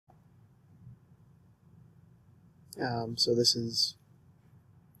So this is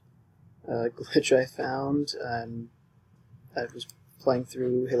a glitch I found. I was playing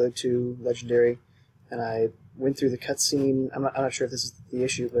through Halo 2 Legendary, and I went through the cutscene. I'm not sure if this is the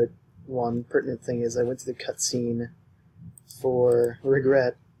issue, but one pertinent thing is I went through the cutscene for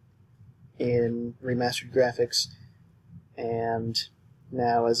Regret in remastered graphics, and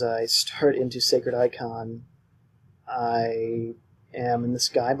now as I start into Sacred Icon, I am in the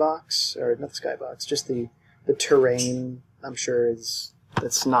skybox, or not the skybox, just the terrain. I'm sure it's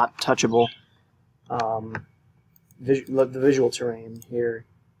not touchable. The visual terrain here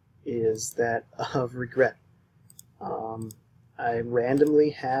is that of Regret. I randomly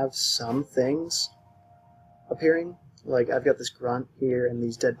have some things appearing, like I've got this grunt here and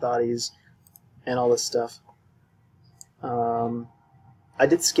these dead bodies and all this stuff. I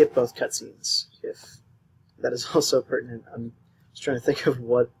did skip both cutscenes, if that is also pertinent. I'm just trying to think of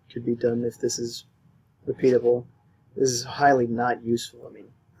what could be done if this is repeatable. This is highly not useful. I mean,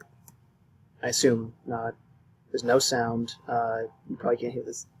 I assume not. There's no sound. You probably can't hear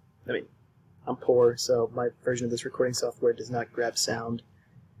this. I mean, I'm poor, so my version of this recording software does not grab sound.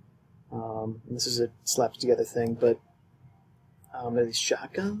 And this is a slapped together thing, but there are these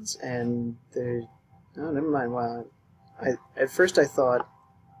shotguns, and they're... Oh, never mind. Wow. At first I thought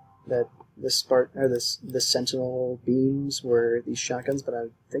that the Sentinel beams were these shotguns, but I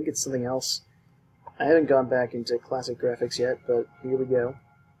think it's something else. I haven't gone back into classic graphics yet, but here we go.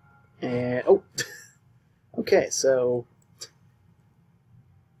 And oh, okay. So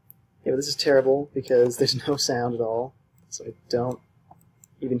yeah, but this is terrible because there's no sound at all, so I don't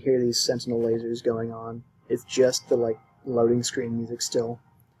even hear these Sentinel lasers going on. It's just the loading screen music still.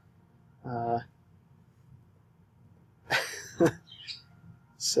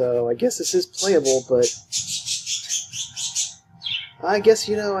 So I guess this is playable, but I guess,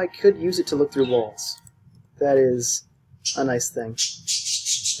 I could use it to look through walls. That is a nice thing.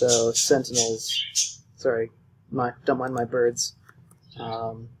 So Sentinels, sorry, don't mind my birds.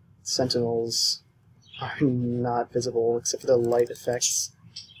 Sentinels are not visible except for the light effects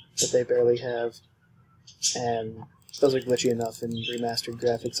that they barely have, and those are glitchy enough in remastered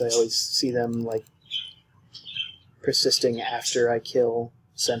graphics. I always see them persisting after I kill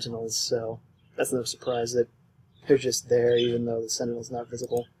Sentinels, so that's no surprise that they're just there even though the Sentinel's not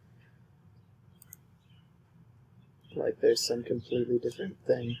visible. There's some completely different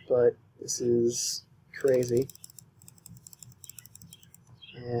thing, but this is crazy.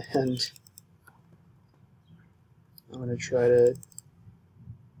 And I'm going to try to...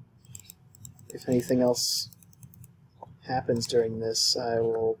 If anything else happens during this, I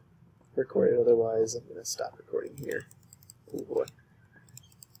will record it. Otherwise, I'm going to stop recording here. Oh boy.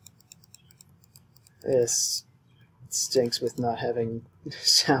 This stinks with not having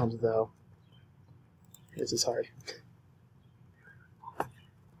sound, though. This is hard.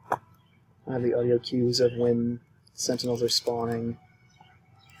 I have the audio cues of when Sentinels are spawning.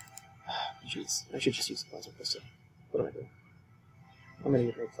 Jeez, I should just use the plasma pistol. What am I doing? I'm going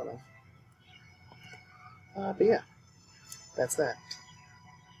to get made fun of. But yeah, that's that.